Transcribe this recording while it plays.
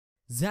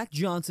Zach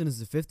Johnson is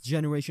a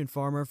fifth-generation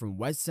farmer from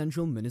West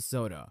Central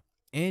Minnesota,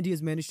 and he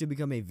has managed to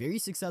become a very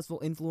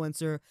successful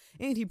influencer,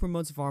 and he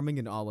promotes farming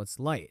in all its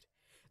light.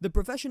 The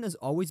profession has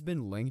always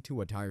been linked to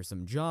a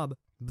tiresome job,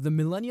 but the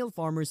Millennial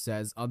Farmer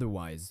says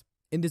otherwise.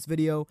 In this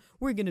video,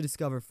 we're going to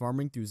discover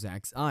farming through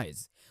Zach's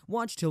eyes.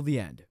 Watch till the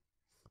end.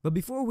 But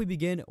before we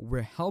begin,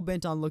 we're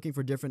hell-bent on looking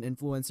for different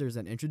influencers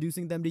and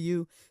introducing them to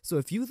you, so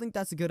if you think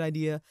that's a good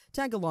idea,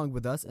 tag along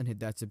with us and hit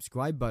that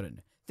subscribe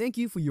button. Thank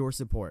you for your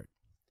support.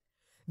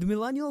 The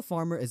Millennial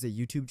Farmer is a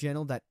YouTube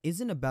channel that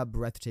isn't about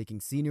breathtaking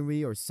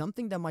scenery or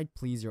something that might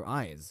please your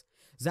eyes.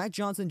 Zach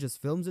Johnson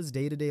just films his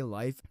day-to-day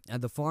life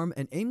at the farm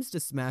and aims to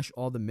smash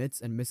all the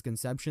myths and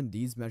misconceptions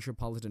these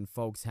metropolitan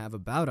folks have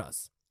about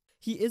us.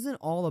 He isn't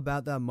all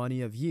about that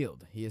money of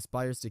yield. He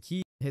aspires to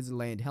keep his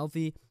land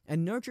healthy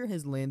and nurture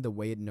his land the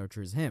way it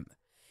nurtures him.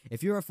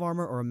 If you're a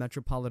farmer or a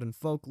metropolitan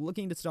folk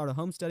looking to start a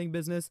homesteading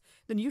business,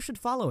 then you should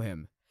follow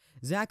him.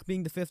 Zach,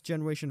 being the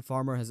fifth-generation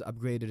farmer, has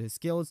upgraded his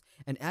skills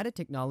and added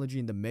technology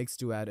in the mix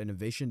to add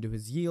innovation to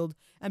his yield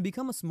and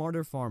become a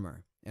smarter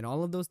farmer. And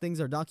all of those things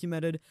are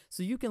documented,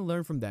 so you can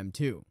learn from them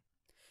too.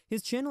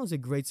 His channel is a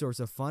great source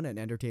of fun and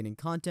entertaining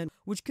content,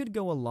 which could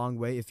go a long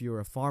way if you're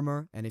a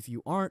farmer, and if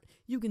you aren't,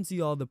 you can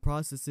see all the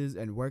processes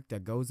and work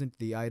that goes into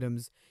the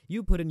items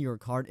you put in your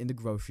cart in the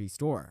grocery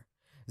store.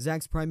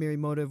 Zach's primary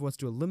motive was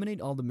to eliminate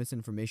all the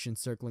misinformation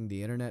circling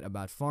the internet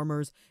about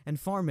farmers and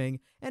farming,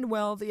 and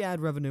well, the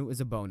ad revenue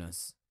is a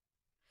bonus.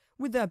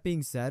 With that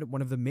being said,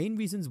 one of the main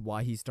reasons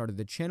why he started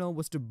the channel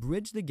was to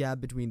bridge the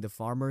gap between the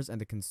farmers and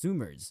the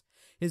consumers.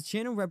 His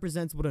channel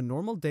represents what a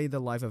normal day in the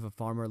life of a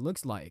farmer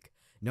looks like.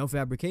 No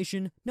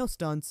fabrication, no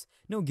stunts,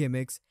 no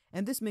gimmicks,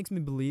 and this makes me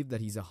believe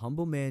that he's a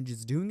humble man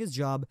just doing his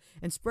job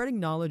and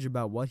spreading knowledge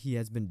about what he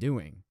has been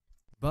doing.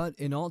 But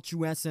in all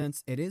true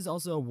essence, it is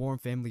also a warm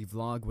family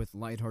vlog with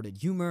lighthearted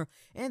humor,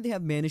 and they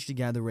have managed to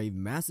gather a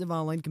massive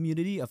online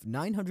community of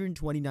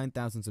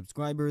 929,000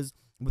 subscribers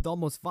with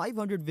almost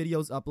 500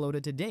 videos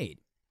uploaded to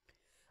date.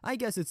 I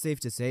guess it's safe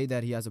to say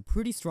that he has a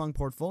pretty strong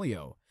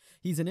portfolio.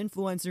 He's an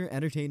influencer,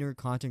 entertainer,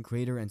 content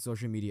creator, and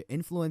social media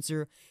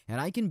influencer, and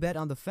I can bet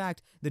on the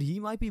fact that he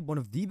might be one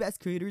of the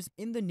best creators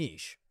in the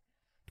niche.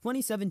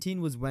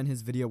 2017 was when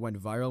his video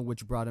went viral,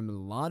 which brought him a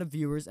lot of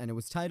viewers, and it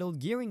was titled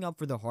Gearing Up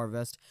for the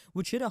Harvest,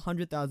 which hit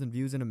 100,000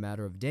 views in a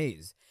matter of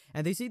days.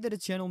 And they say that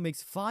his channel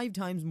makes 5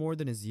 times more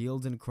than his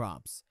yields and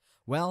crops.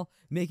 Well,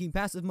 making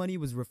passive money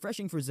was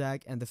refreshing for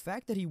Zach, and the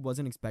fact that he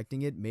wasn't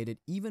expecting it made it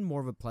even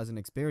more of a pleasant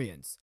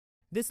experience.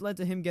 This led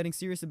to him getting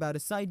serious about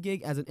his side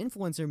gig as an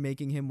influencer,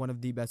 making him one of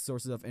the best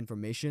sources of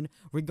information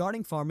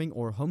regarding farming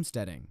or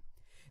homesteading.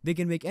 They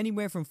can make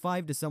anywhere from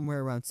 $5 to somewhere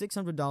around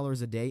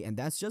 $600 a day, and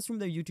that's just from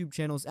their YouTube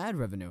channel's ad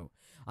revenue.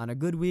 On a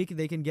good week,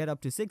 they can get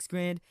up to $6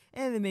 grand,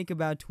 and they make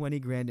about 20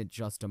 grand in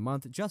just a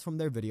month just from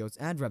their videos'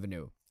 ad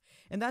revenue.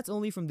 And that's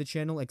only from the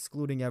channel,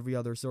 excluding every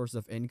other source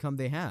of income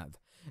they have.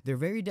 They're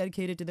very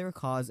dedicated to their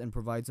cause and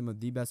provide some of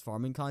the best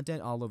farming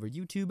content all over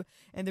YouTube,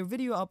 and their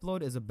video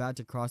upload is about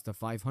to cross the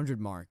 500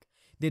 mark.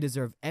 They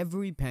deserve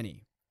every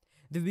penny.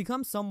 They've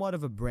become somewhat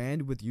of a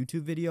brand with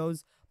YouTube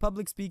videos,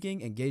 public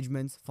speaking,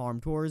 engagements,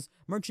 farm tours,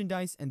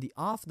 merchandise, and the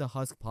Off the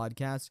Husk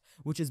podcast,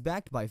 which is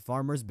backed by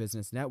Farmers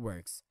Business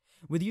Networks.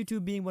 With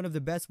YouTube being one of the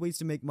best ways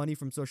to make money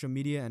from social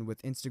media and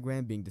with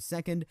Instagram being the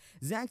second,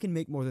 Zach can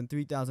make more than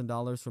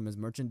 $3,000 from his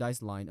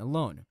merchandise line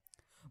alone.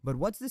 But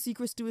what's the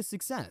secret to his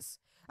success?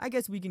 I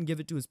guess we can give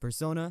it to his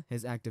persona,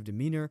 his active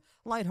demeanor,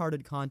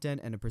 lighthearted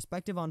content, and a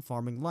perspective on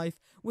farming life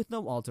with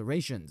no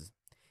alterations.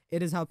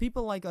 It is how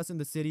people like us in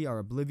the city are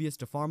oblivious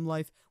to farm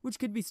life, which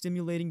could be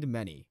stimulating to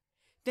many.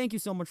 Thank you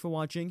so much for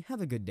watching. Have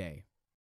a good day.